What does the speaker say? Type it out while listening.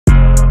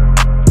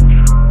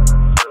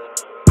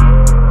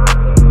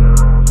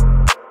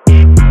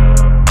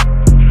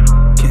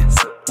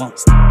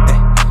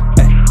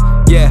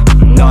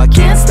No, I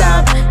can't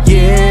stop.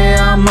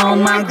 Yeah, I'm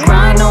on my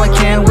grind. No, I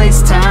can't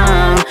waste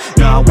time.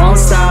 No, I won't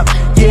stop.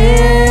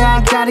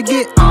 Yeah, I gotta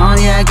get on.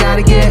 Yeah, I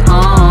gotta get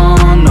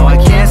on. No, I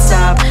can't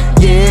stop.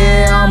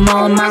 Yeah, I'm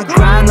on my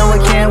grind. No, I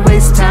can't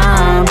waste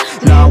time.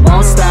 No, I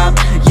won't stop.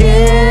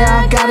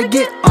 Yeah, I gotta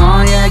get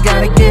on. Yeah, I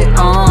gotta get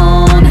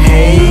on.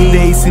 Hey,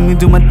 they see me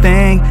do my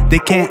thing. They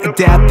can't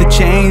adapt to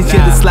change.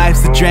 Yeah, this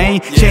life's a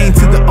drain. Chained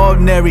to the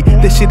ordinary.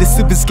 This shit is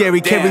super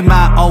scary. Carry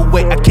my own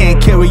weight. I can't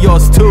carry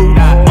yours too.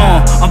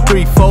 I'm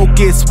pretty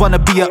focused. Wanna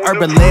be an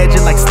urban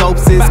legend like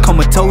Snopes is.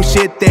 Comatose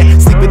shit there.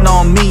 Sleeping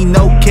on me,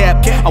 no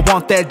cap. I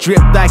want that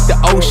drip like the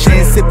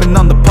ocean. Sipping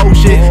on the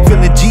potion.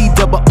 Feeling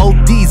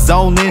G-double-O-D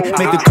zoning.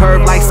 Make the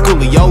curve like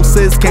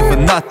scoliosis. Came for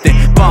nothing.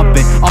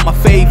 Bumping on my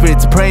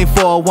favorites. Praying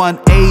for a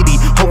 180.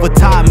 Over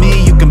time,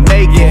 me, you can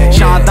make it.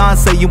 Sean Don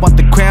say you want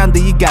the crown,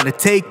 then you gotta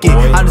take it.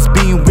 I'm just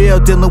being real,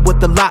 dealing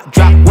with a lot.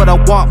 Drop what I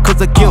want,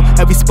 cause I kill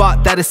every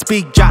spot that I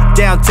speak. Jot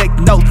down, take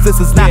notes, this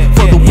is not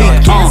for the weak.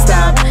 I can't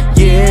stop,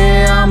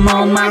 yeah, I'm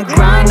on my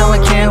grind. No, I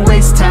can't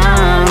waste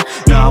time.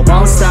 No, I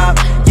won't stop.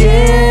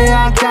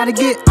 Yeah, I gotta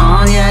get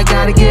on. Yeah, I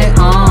gotta get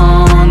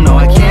on. No,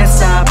 I can't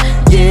stop.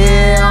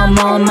 Yeah, I'm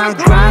on my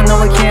grind. No,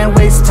 I can't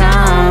waste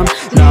time.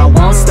 No, I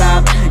won't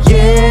stop.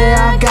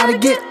 Yeah, I gotta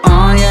get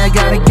on. Yeah, I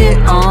gotta get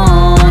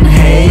on.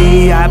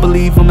 Hey, I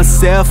believe in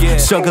myself.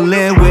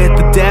 Struggling with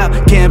the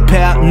doubt. Can't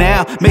pout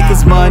now. Make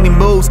his money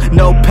moves.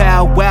 No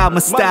powwow. My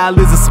style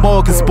is a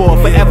smoking sport.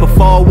 Forever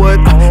forward.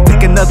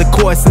 Take another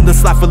course in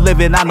this life of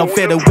living. I don't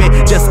fit to win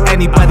just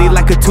anybody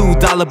like a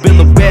 $2 bill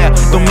of bear.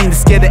 Don't mean to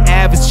scare the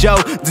average Joe.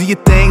 Do your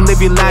thing,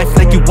 live your life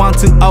like you want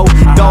to. Oh,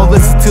 don't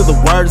listen to the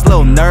words.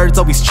 Little nerds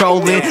always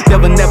trolling.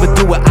 Never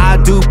do what I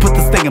do. Put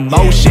this thing in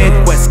motion.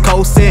 West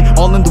coasting,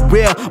 all in the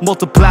real.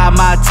 Multiply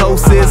my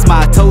toasts.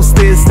 My toast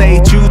is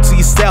stay true to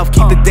yourself.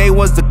 Keep the day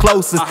ones the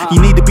closest.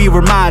 You need to be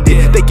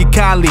reminded. Thank you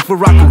kindly for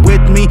rocking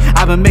with me.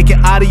 I've been making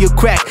out of your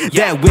crack.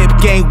 That whip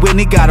game with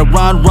me. Gotta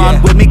run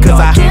with me, cause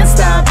I can't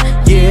stop.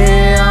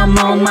 Yeah, I'm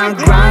on my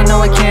grind.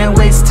 No, I can't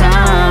waste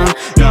time.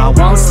 No, I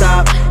won't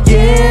stop.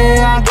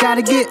 Yeah, I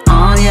gotta get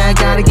on. Yeah, I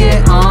gotta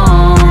get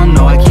on.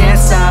 No, I can't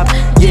stop.